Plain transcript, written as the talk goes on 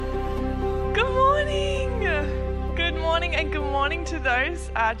and good morning to those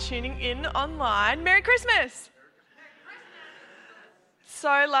tuning in online. Merry Christmas!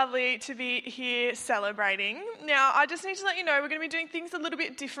 So lovely to be here celebrating. Now, I just need to let you know we're going to be doing things a little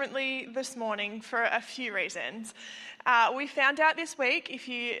bit differently this morning for a few reasons. We found out this week, if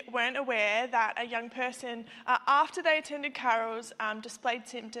you weren't aware, that a young person, after they attended carols, displayed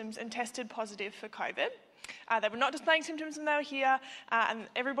symptoms and tested positive for COVID. They were not displaying symptoms when they were here, and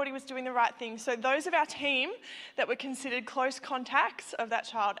everybody was doing the right thing. So those of our team that were considered close contacts of that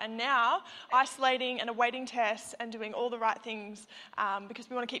child are now isolating and awaiting tests and doing all the right things because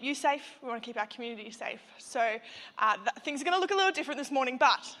we want to keep you safe, we want to keep our community safe. So things are going to look a little different this morning,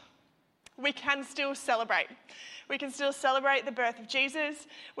 but we can still celebrate. We can still celebrate the birth of Jesus.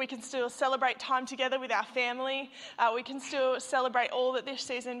 We can still celebrate time together with our family. We can still celebrate all that this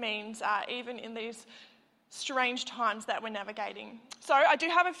season means, even in these strange times that we're navigating. So I do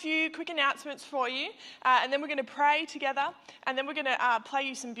have a few quick announcements for you, and then we're going to pray together, and then we're going to play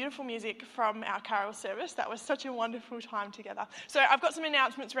you some beautiful music from our carol service. That was such a wonderful time together. So I've got some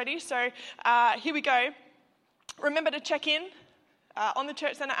announcements ready, so here we go. Remember to check in on the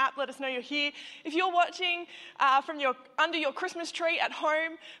Church Centre app, let us know you're here. If you're watching from under your Christmas tree at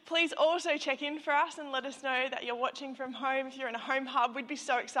home, please also check in for us and let us know that you're watching from home. If you're in a home hub, we'd be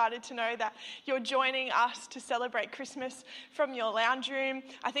so excited to know that you're joining us to celebrate Christmas from your lounge room.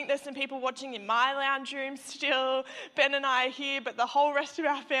 I think there's some people watching in my lounge room still. Ben and I are here, but the whole rest of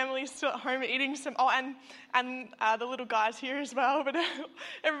our family is still at home eating some, and the little guys here as well, but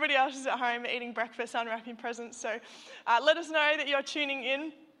everybody else is at home eating breakfast, unwrapping presents. So let us know that you're tuning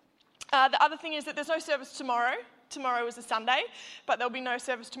in. The other thing is that there's no service tomorrow. Tomorrow is a Sunday, but there'll be no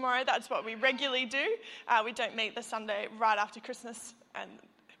service tomorrow. That's what we regularly do. We don't meet the Sunday right after Christmas, and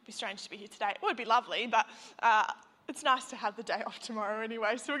it'd be strange to be here today. It would be lovely, but it's nice to have the day off tomorrow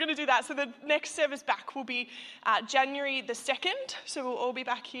anyway. So we're going to do that. So the next service back will be January the 2nd. So we'll all be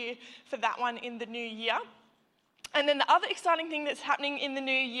back here for that one in the new year. And then the other exciting thing that's happening in the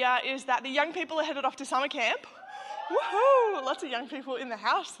new year is that the young people are headed off to summer camp. Woohoo! Lots of young people in the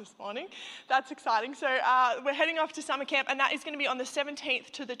house this morning. That's exciting. So we're heading off to summer camp, and that is going to be on the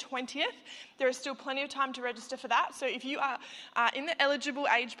 17th to the 20th. There is still plenty of time to register for that. So if you are in the eligible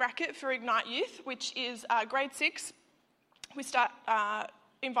age bracket for Ignite Youth, which is grade 6, we start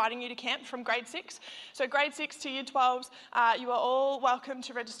inviting you to camp from grade 6. So grade 6 to year 12s, you are all welcome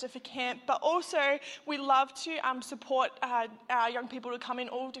to register for camp, but also we love to support our young people to come in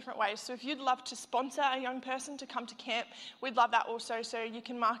all different ways. So if you'd love to sponsor a young person to come to camp, we'd love that also. So you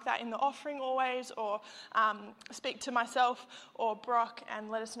can mark that in the offering always, or speak to myself or Brock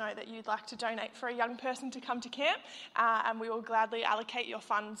and let us know that you'd like to donate for a young person to come to camp, and we will gladly allocate your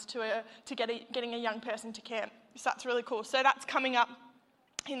funds to getting a young person to camp. So that's really cool. So that's coming up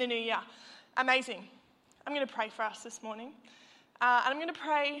in the new year. Amazing. I'm going to pray for us this morning. And I'm going to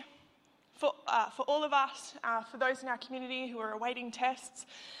pray for all of us, for those in our community who are awaiting tests,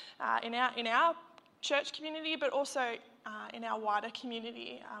 in our church community, but also in our wider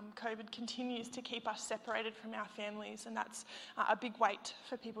community. COVID continues to keep us separated from our families, and that's a big weight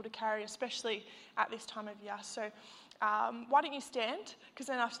for people to carry, especially at this time of year. So why don't you stand? Because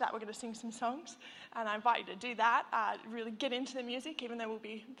then after that we're going to sing some songs, and I invite you to do that. Really get into the music, even though we'll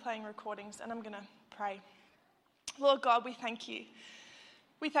be playing recordings, and I'm going to pray. Lord God, we thank you.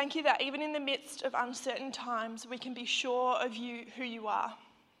 We thank you that even in the midst of uncertain times, we can be sure of you, who you are.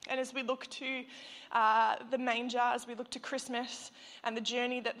 And as we look to the manger, as we look to Christmas and the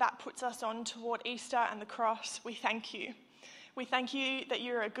journey that puts us on toward Easter and the cross, we thank you. We thank you that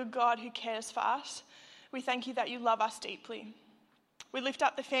you're a good God who cares for us. We thank you that you love us deeply. We lift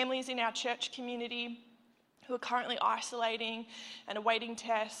up the families in our church community who are currently isolating and awaiting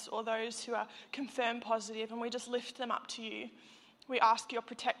tests, or those who are confirmed positive, and we just lift them up to you. We ask your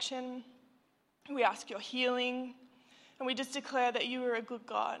protection, we ask your healing, and we just declare that you are a good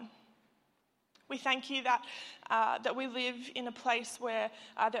God. We thank you that we live in a place where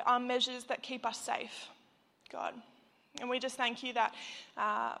there are measures that keep us safe, God. And we just thank you that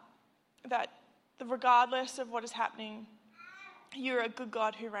regardless of what is happening, you're a good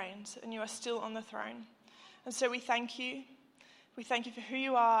God who reigns, and you are still on the throne. And so we thank you. We thank you for who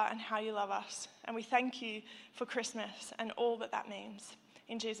you are and how you love us. And we thank you for Christmas and all that means.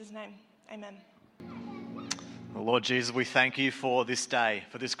 In Jesus' name, amen. Well, Lord Jesus, we thank you for this day,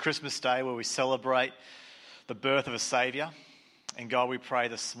 for this Christmas day where we celebrate the birth of a Saviour. And God, we pray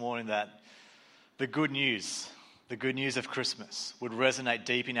this morning that the good news of Christmas would resonate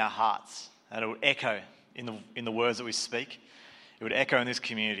deep in our hearts, and it would echo in the words that we speak. It would echo in this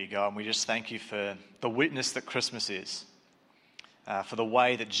community, God, and we just thank you for the witness that Christmas is, for the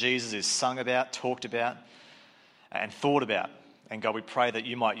way that Jesus is sung about, talked about, and thought about. And God, we pray that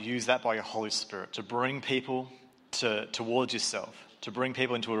you might use that by your Holy Spirit to bring people towards yourself, to bring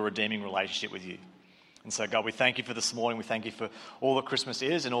people into a redeeming relationship with you. And so, God, we thank you for this morning. We thank you for all that Christmas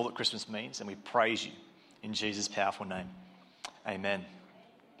is and all that Christmas means. And we praise you in Jesus' powerful name. Amen.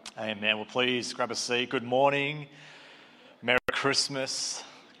 Amen. Well, please grab a seat. Good morning. Merry Christmas.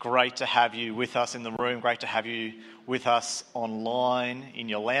 Great to have you with us in the room. Great to have you with us online, in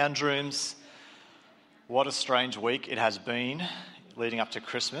your lounge rooms. What a strange week it has been leading up to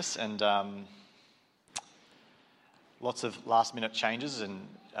Christmas, and lots of last-minute changes, and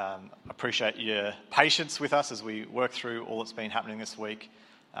appreciate your patience with us as we work through all that's been happening this week.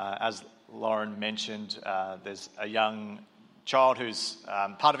 As Lauren mentioned, there's a young child who's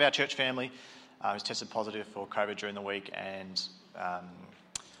part of our church family who's tested positive for COVID during the week, and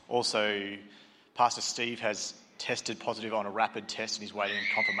also Pastor Steve has tested positive on a rapid test, and he's waiting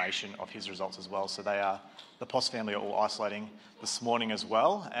confirmation of his results as well. So the Poss family are all isolating this morning as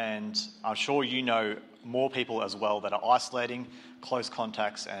well, and I'm sure you know more people as well that are isolating, close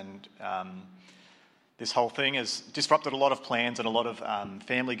contacts, and this whole thing has disrupted a lot of plans and a lot of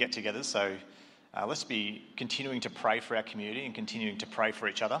family get-togethers. So let's be continuing to pray for our community and continuing to pray for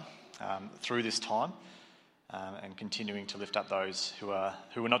each other through this time, and continuing to lift up those who are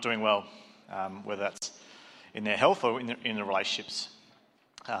not doing well, whether that's in their health or in their relationships.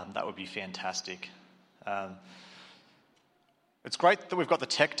 That would be fantastic. It's great that we've got the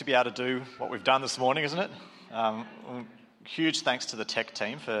tech to be able to do what we've done this morning, isn't it? Huge thanks to the tech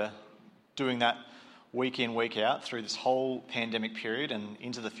team for doing that week in, week out through this whole pandemic period and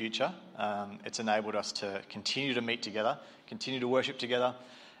into the future. It's enabled us to continue to meet together, continue to worship together,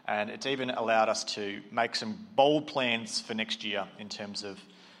 and it's even allowed us to make some bold plans for next year in terms of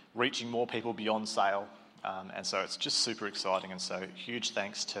reaching more people beyond Sale. And so it's just super exciting. And so huge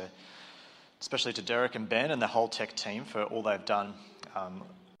thanks especially to Derek and Ben and the whole tech team for all they've done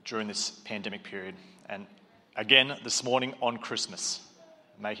during this pandemic period. And again, this morning on Christmas,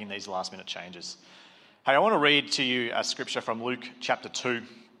 making these last minute changes. Hey, I want to read to you a scripture from Luke chapter 2.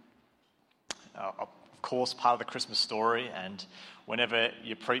 Of course, part of the Christmas story, and whenever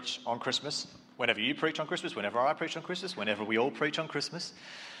you preach on Christmas, whenever you preach on Christmas, whenever I preach on Christmas, whenever we all preach on Christmas,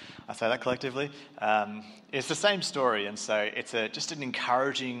 I say that collectively, it's the same story. And so it's just an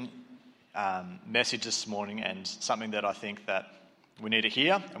encouraging message this morning, and something that I think that we need to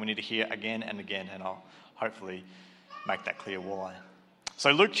hear, and we need to hear again and again, and I'll hopefully make that clear why.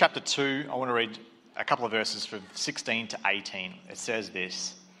 So Luke chapter 2, I want to read a couple of verses from 16 to 18. It says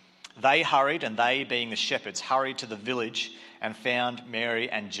this: "They hurried, and they, being the shepherds, hurried to the village and found Mary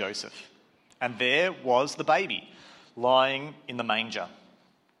and Joseph. And there was the baby, lying in the manger.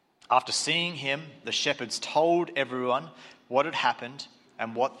 After seeing him, the shepherds told everyone what had happened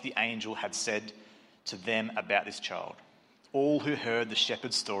and what the angel had said to them about this child. All who heard the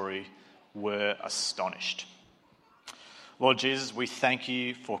shepherd's story were astonished." Lord Jesus, we thank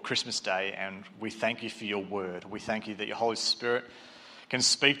you for Christmas Day, and we thank you for your word. We thank you that your Holy Spirit can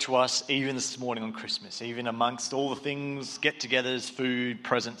speak to us even this morning on Christmas, even amongst all the things, get-togethers, food,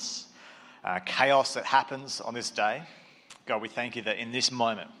 presents, chaos that happens on this day. God, we thank you that in this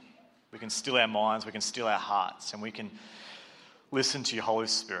moment we can still our minds, we can still our hearts, and we can listen to your Holy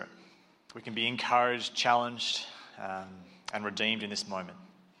Spirit. We can be encouraged, challenged, and redeemed in this moment.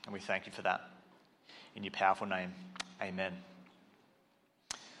 And we thank you for that. In your powerful name, amen.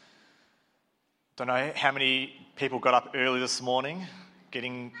 Don't know how many people got up early this morning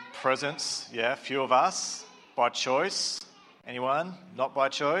getting presents. Yeah, a few of us. By choice. Anyone? Not by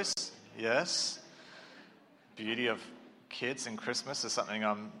choice? Yes. Beauty of kids and Christmas is something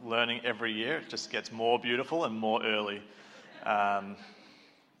I'm learning every year. It just gets more beautiful and more early.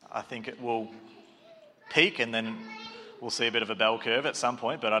 I think it will peak and then we'll see a bit of a bell curve at some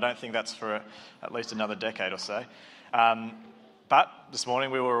point, but I don't think that's for at least another decade or so. But this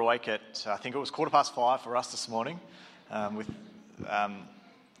morning we were awake at, I think it was 5:15 for us this morning, with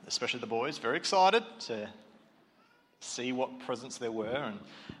especially the boys, very excited to see what presents there were and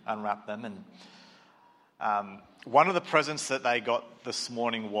unwrap them. And one of the presents that they got this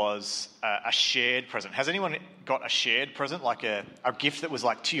morning was a shared present. Has anyone got a shared present, like a gift that was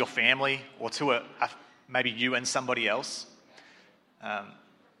like to your family or to maybe you and somebody else?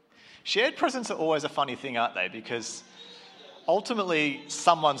 Shared presents are always a funny thing, aren't they? Because ultimately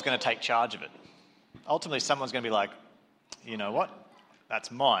someone's going to take charge of it. Ultimately someone's going to be like, you know what, that's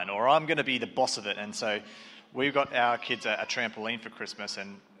mine, or I'm going to be the boss of it. And so we've got our kids a trampoline for Christmas,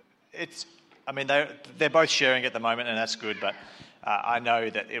 and they're both sharing at the moment, and that's good, but I know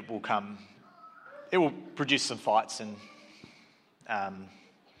that it will produce some fights, and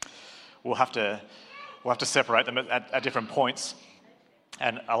we'll have to we'll have to separate them at different points.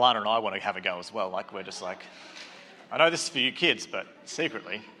 And Alana and I want to have a go as well. Like, we're just like, I know this is for you kids, but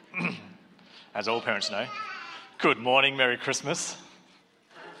secretly, as all parents know, good morning, Merry Christmas.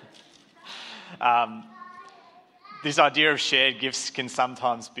 This idea of shared gifts can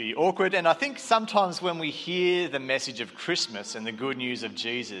sometimes be awkward, and I think sometimes when we hear the message of Christmas and the good news of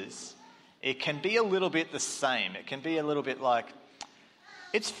Jesus, it can be a little bit the same. It can be a little bit like,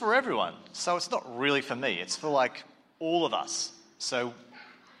 it's for everyone, so it's not really for me. It's for like all of us. So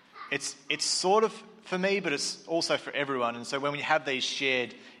it's sort of for me, but it's also for everyone. And so when we have these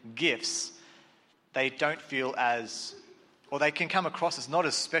shared gifts, they don't feel as, or they can come across as not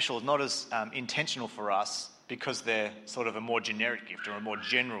as special, not as intentional for us, because they're sort of a more generic gift or a more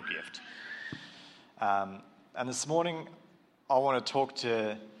general gift. And this morning, I want to talk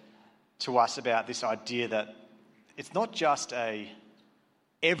to us about this idea that it's not just a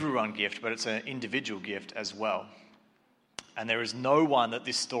everyone gift, but it's an individual gift as well. And there is no one that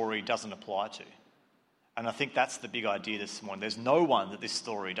this story doesn't apply to. And I think that's the big idea this morning. There's no one that this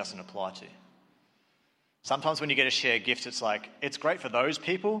story doesn't apply to. Sometimes when you get a shared gift, it's like, it's great for those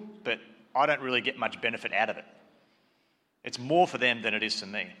people, but I don't really get much benefit out of it. It's more for them than it is for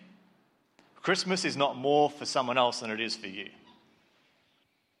me. Christmas is not more for someone else than it is for you.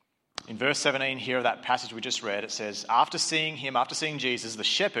 In verse 17 here of that passage we just read, it says, after seeing Jesus, the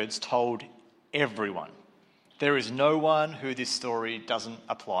shepherds told everyone. There is no one who this story doesn't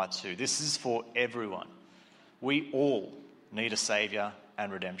apply to. This is for everyone. We all need a saviour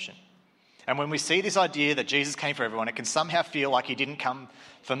and redemption. And when we see this idea that Jesus came for everyone, it can somehow feel like he didn't come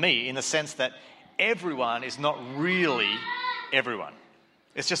for me, in the sense that everyone is not really everyone.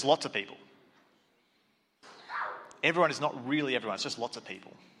 It's just lots of people. Everyone is not really everyone, it's just lots of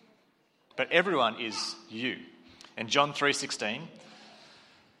people. But everyone is you. In John 3:16,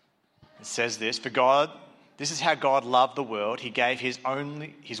 it says this, for God, this is how God loved the world. He gave his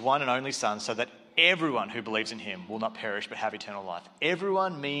one and only Son so that everyone who believes in him will not perish but have eternal life.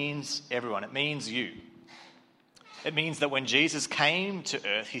 Everyone means everyone. It means you. It means that when Jesus came to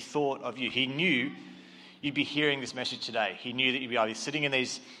earth, he thought of you. He knew you'd be hearing this message today. He knew that you'd be either sitting in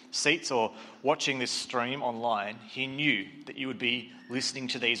these seats or watching this stream online. He knew that you would be listening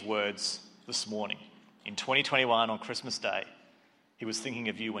to these words this morning. In 2021, on Christmas Day, he was thinking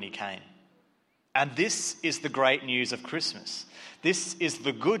of you when he came. And this is the great news of Christmas. This is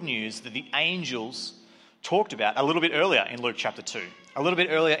the good news that the angels talked about a little bit earlier in Luke chapter 2. A little bit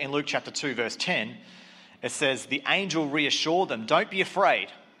earlier in Luke chapter 2, verse 10, it says, the angel reassured them, don't be afraid.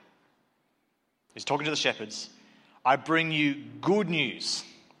 He's talking to the shepherds. I bring you good news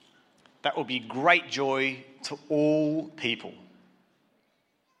that will be great joy to all people.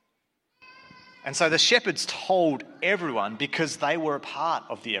 And so the shepherds told everyone because they were a part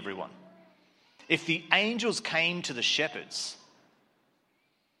of the everyone. If the angels came to the shepherds,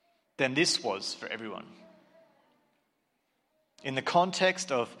 then this was for everyone. In the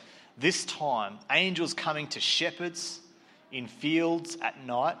context of this time, angels coming to shepherds in fields at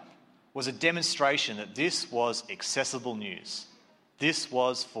night was a demonstration that this was accessible news. This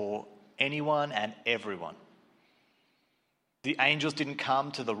was for anyone and everyone. The angels didn't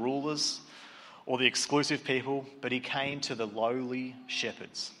come to the rulers or the exclusive people, but he came to the lowly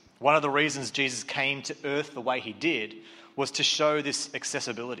shepherds. One of the reasons Jesus came to earth the way he did was to show this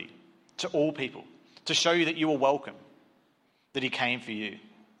accessibility to all people, to show you that you were welcome, that he came for you.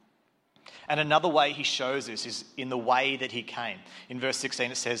 And another way he shows this is in the way that he came. In verse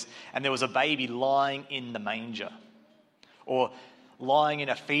 16 it says, and there was a baby lying in the manger, or lying in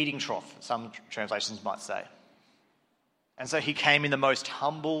a feeding trough, some translations might say. And so he came in the most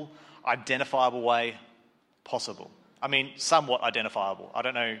humble, identifiable way possible. I mean, somewhat identifiable. I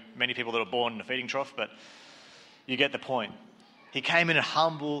don't know many people that are born in a feeding trough, but you get the point. He came in a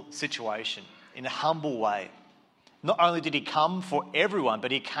humble situation, in a humble way. Not only did he come for everyone,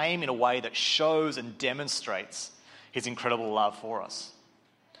 but he came in a way that shows and demonstrates his incredible love for us.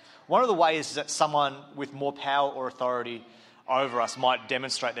 One of the ways that someone with more power or authority over us might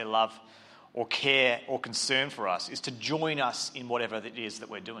demonstrate their love or care or concern for us is to join us in whatever it is that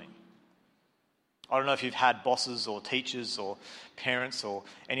we're doing. I don't know if you've had bosses or teachers or parents or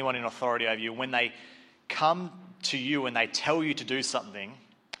anyone in authority over you, when they come to you and they tell you to do something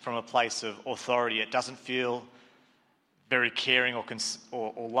from a place of authority, it doesn't feel very caring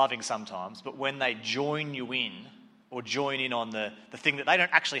or loving sometimes, but when they join you in or join in on the thing that they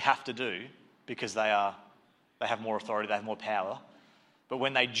don't actually have to do because they have more authority, they have more power, but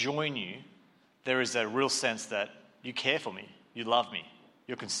when they join you, there is a real sense that you care for me, you love me,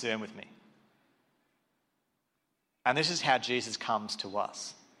 you're concerned with me. And this is how Jesus comes to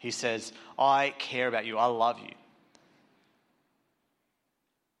us. He says, I care about you. I love you.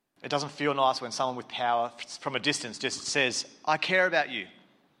 It doesn't feel nice when someone with power from a distance just says, I care about you,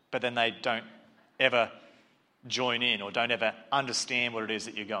 but then they don't ever join in or don't ever understand what it is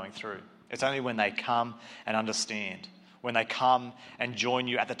that you're going through. It's only when they come and understand, when they come and join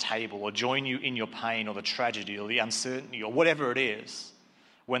you at the table or join you in your pain or the tragedy or the uncertainty or whatever it is,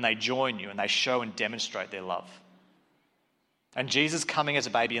 when they join you and they show and demonstrate their love. And Jesus coming as a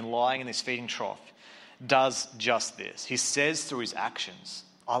baby and lying in this feeding trough does just this. He says through his actions,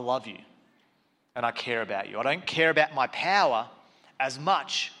 I love you and I care about you. I don't care about my power as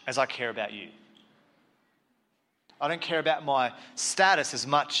much as I care about you. I don't care about my status as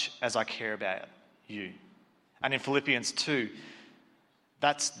much as I care about you. And in Philippians 2,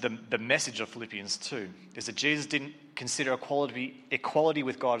 that's the message of Philippians 2, is that Jesus didn't consider equality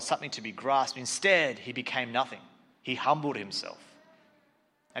with God as something to be grasped. Instead, he became nothing. He humbled himself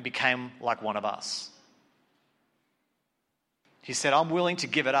and became like one of us. He said, I'm willing to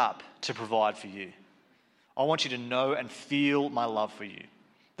give it up to provide for you. I want you to know and feel my love for you.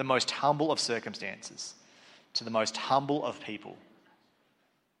 The most humble of circumstances to the most humble of people.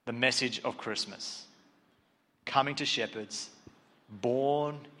 The message of Christmas. Coming to shepherds,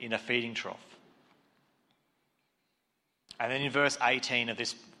 born in a feeding trough. And then in verse 18 of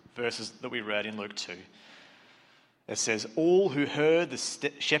this verses that we read in Luke 2, it says, all who heard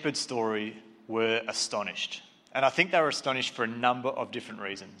the shepherd's story were astonished. And I think they were astonished for a number of different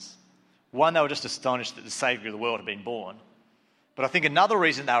reasons. One, they were just astonished that the Saviour of the world had been born. But I think another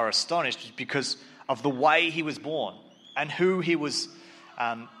reason they were astonished was because of the way he was born and who he was,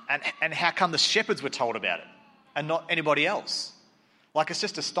 and how come the shepherds were told about it and not anybody else. Like, it's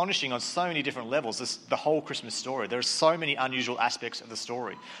just astonishing on so many different levels, the whole Christmas story. There are so many unusual aspects of the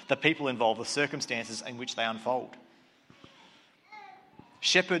story, the people involved, the circumstances in which they unfold.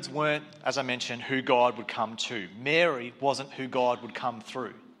 Shepherds weren't, as I mentioned, who God would come to. Mary wasn't who God would come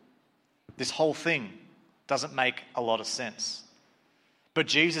through. This whole thing doesn't make a lot of sense. But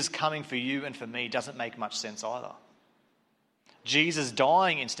Jesus coming for you and for me doesn't make much sense either. Jesus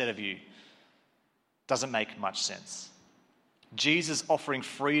dying instead of you doesn't make much sense. Jesus offering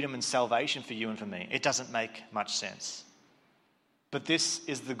freedom and salvation for you and for me, it doesn't make much sense. But this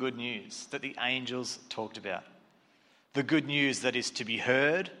is the good news that the angels talked about. The good news that is to be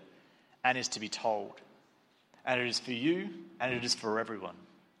heard and is to be told. And it is for you and it is for everyone.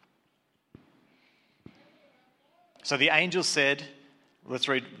 So the angel said, let's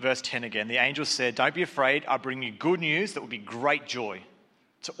read verse 10 again. The angel said, don't be afraid, I bring you good news that will be great joy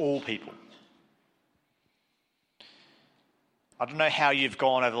to all people. I don't know how you've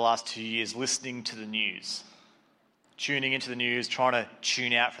gone over the last 2 years listening to the news, tuning into the news, trying to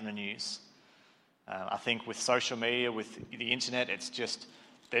tune out from the news. I think with social media, with the internet, it's just,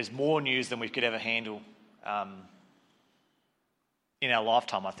 there's more news than we could ever handle in our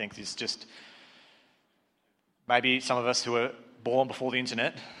lifetime. I think there's just, maybe some of us who were born before the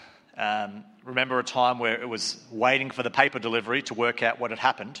internet remember a time where it was waiting for the paper delivery to work out what had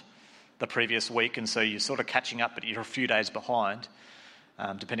happened the previous week, and so you're sort of catching up, but you're a few days behind,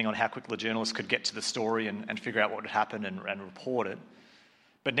 depending on how quick the journalist could get to the story and figure out what had happened and report it.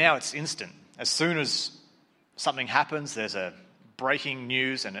 But now it's instant. As soon as something happens, there's a breaking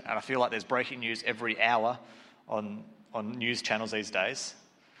news, and I feel like there's breaking news every hour on news channels these days.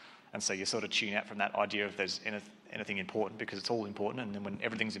 And so you sort of tune out from that idea if there's anything important, because it's all important, and then when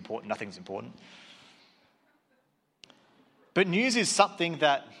everything's important, nothing's important. But news is something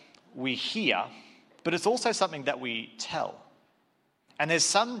that we hear, but it's also something that we tell. And there's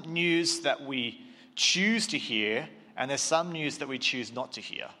some news that we choose to hear, and there's some news that we choose not to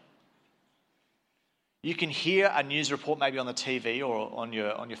hear. You can hear a news report maybe on the TV or on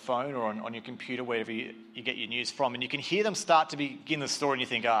your phone or on your computer, wherever you get your news from, and you can hear them start to begin the story and you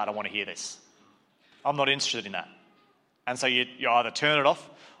think, I don't want to hear this. I'm not interested in that. And so you either turn it off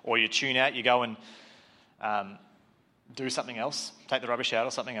or you tune out, you go and do something else, take the rubbish out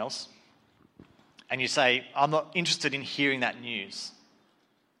or something else, and you say, I'm not interested in hearing that news.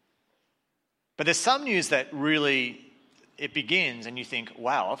 But there's some news that really, it begins and you think,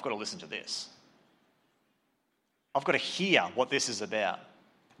 wow, I've got to listen to this. I've got to hear what this is about.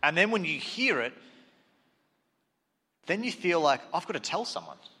 And then when you hear it, then you feel like, I've got to tell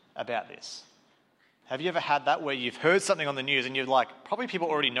someone about this. Have you ever had that where you've heard something on the news and you're like, probably people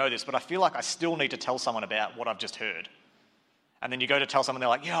already know this, but I feel like I still need to tell someone about what I've just heard. And then you go to tell someone, they're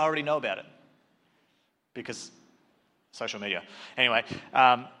like, yeah, I already know about it. Because social media. Anyway,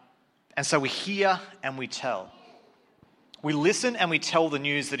 and so we hear and we tell. We listen and we tell the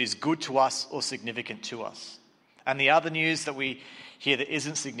news that is good to us or significant to us. And the other news that we hear that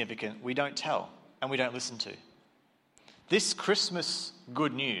isn't significant, we don't tell and we don't listen to. This Christmas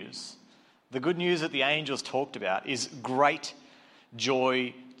good news, the good news that the angels talked about, is great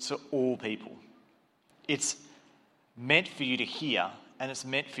joy to all people. It's meant for you to hear and it's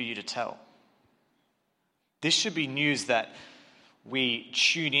meant for you to tell. This should be news that we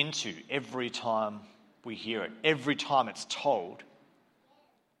tune into every time we hear it, every time it's told.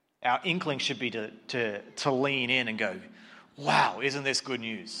 Our inkling should be to lean in and go, wow, isn't this good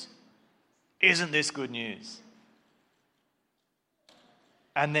news? Isn't this good news?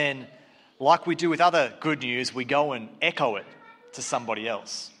 And then, like we do with other good news, we go and echo it to somebody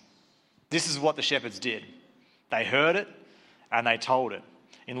else. This is what the shepherds did. They heard it and they told it.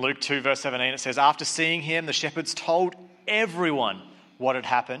 In Luke 2 verse 17 it says, after seeing him, the shepherds told everyone what had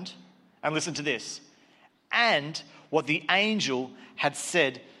happened. And listen to this. And what the angel had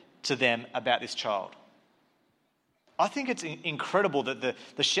said to them about this child. I think it's incredible that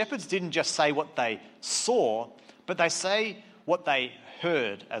the shepherds didn't just say what they saw, but they say what they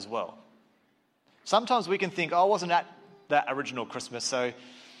heard as well. Sometimes we can think, oh, I wasn't at that original Christmas, so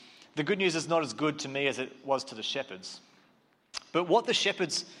the good news is not as good to me as it was to the shepherds. But what the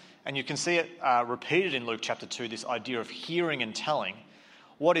shepherds, and you can see it repeated in Luke chapter 2, this idea of hearing and telling,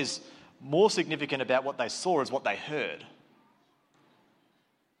 what is more significant about what they saw is what they heard.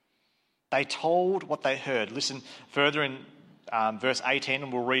 They told what they heard. Listen further in verse 18,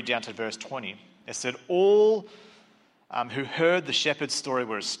 and we'll read down to verse 20. It said, all who heard the shepherd's story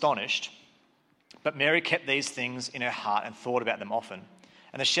were astonished, but Mary kept these things in her heart and thought about them often.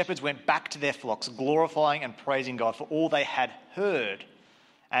 And the shepherds went back to their flocks, glorifying and praising God for all they had heard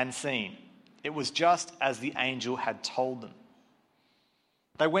and seen. It was just as the angel had told them.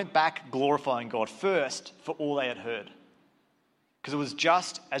 They went back glorifying God first for all they had heard, because it was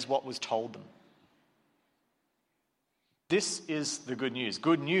just as what was told them. This is the good news.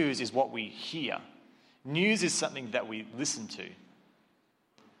 Good news is what we hear. News is something that we listen to.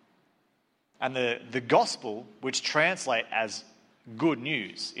 And the gospel, which translate as good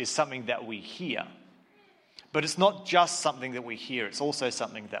news, is something that we hear. But it's not just something that we hear, it's also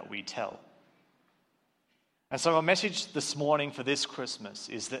something that we tell. And so my message this morning for this Christmas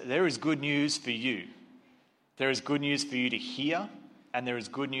is that there is good news for you. There is good news for you to hear, and there is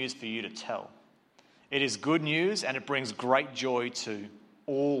good news for you to tell. It is good news, and it brings great joy to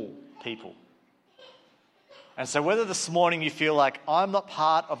all people. And so whether this morning you feel like, I'm not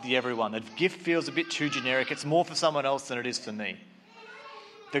part of the everyone, the gift feels a bit too generic, it's more for someone else than it is for me,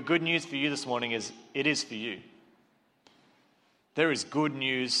 the good news for you this morning is, it is for you. There is good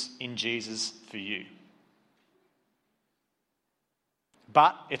news in Jesus for you.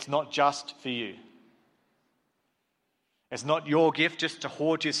 But it's not just for you. It's not your gift just to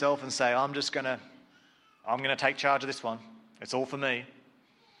hoard to yourself and say, I'm going to take charge of this one. It's all for me.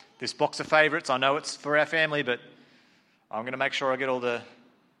 This box of favourites, I know it's for our family, but I'm going to make sure I get all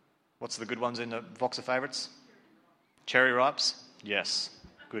what's the good ones in the box of favourites? Cherry ripes? Yes,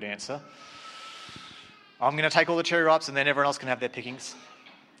 good answer. I'm going to take all the cherry ripes and then everyone else can have their pickings.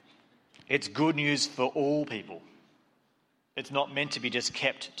 It's good news for all people. It's not meant to be just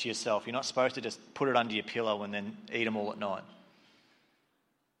kept to yourself. You're not supposed to just put it under your pillow and then eat them all at night.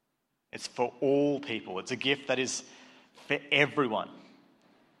 It's for all people. It's a gift that is for everyone.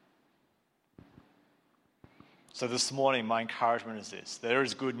 So this morning, my encouragement is this. There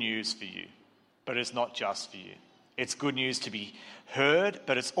is good news for you, but it's not just for you. It's good news to be heard,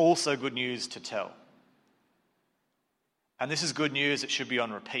 but it's also good news to tell. And this is good news that should be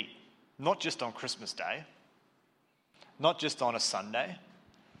on repeat, not just on Christmas Day, not just on a Sunday,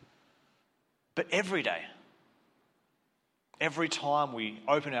 but every day. Every time we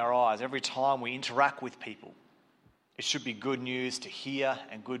open our eyes, every time we interact with people, it should be good news to hear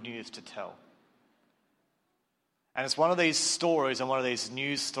and good news to tell. And it's one of these stories and one of these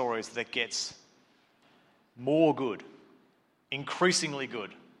news stories that gets more good, increasingly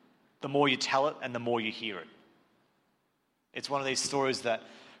good, the more you tell it and the more you hear it. It's one of these stories that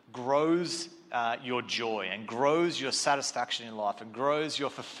grows your joy and grows your satisfaction in life and grows your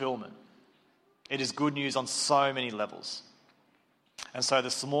fulfillment. It is good news on so many levels. And so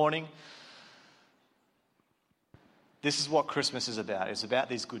this morning, this is what Christmas is about. It's about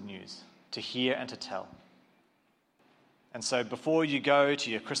these good news, to hear and to tell. And so before you go to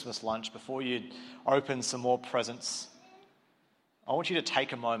your Christmas lunch, before you open some more presents, I want you to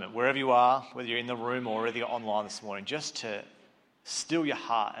take a moment, wherever you are, whether you're in the room or whether you're online this morning, just to still your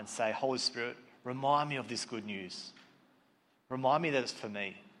heart and say, Holy Spirit, remind me of this good news. Remind me that it's for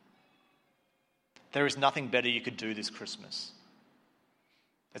me. There is nothing better you could do this Christmas.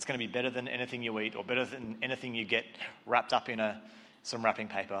 It's going to be better than anything you eat or better than anything you get wrapped up in some wrapping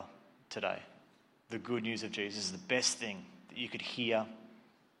paper today. The good news of Jesus is the best thing that you could hear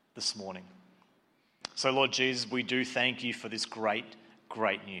this morning. So, Lord Jesus, we do thank you for this great,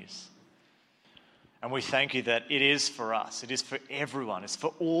 great news. And we thank you that it is for us. It is for everyone. It's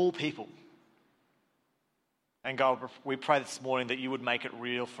for all people. And God, we pray this morning that you would make it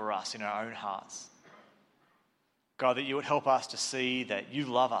real for us in our own hearts. God, that you would help us to see that you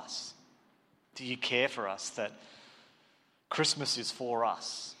love us, that you care for us, that Christmas is for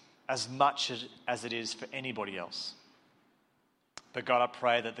us as much as it is for anybody else. But God, I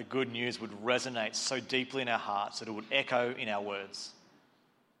pray that the good news would resonate so deeply in our hearts that it would echo in our words.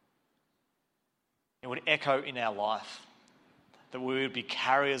 It would echo in our life, that we would be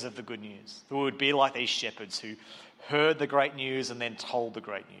carriers of the good news, that we would be like these shepherds who heard the great news and then told the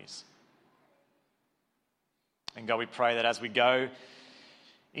great news. And God, we pray that as we go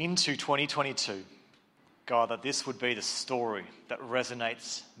into 2022, God, that this would be the story that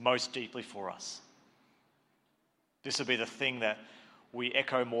resonates most deeply for us. This would be the thing that we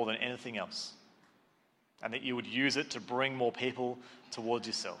echo more than anything else, and that you would use it to bring more people towards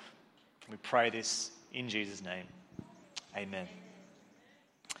yourself. We pray this in Jesus' name. Amen.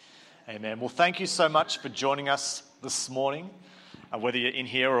 Amen. Well, thank you so much for joining us this morning. Whether you're in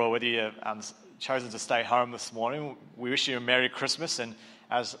here or whether you've chosen to stay home this morning, we wish you a Merry Christmas. And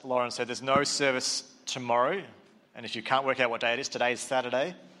as Lauren said, there's no service tomorrow. And if you can't work out what day it is, today is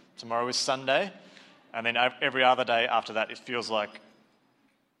Saturday, tomorrow is Sunday. And then every other day after that, it feels like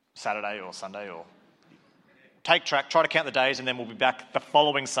Saturday or Sunday. Or take track, try to count the days, and then we'll be back the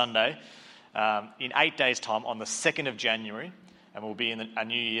following Sunday in 8 days' time on the 2nd of January. And we'll be in a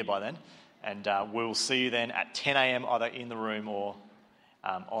new year by then. And we'll see you then at 10 a.m. either in the room or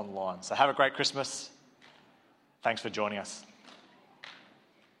online. So have a great Christmas. Thanks for joining us.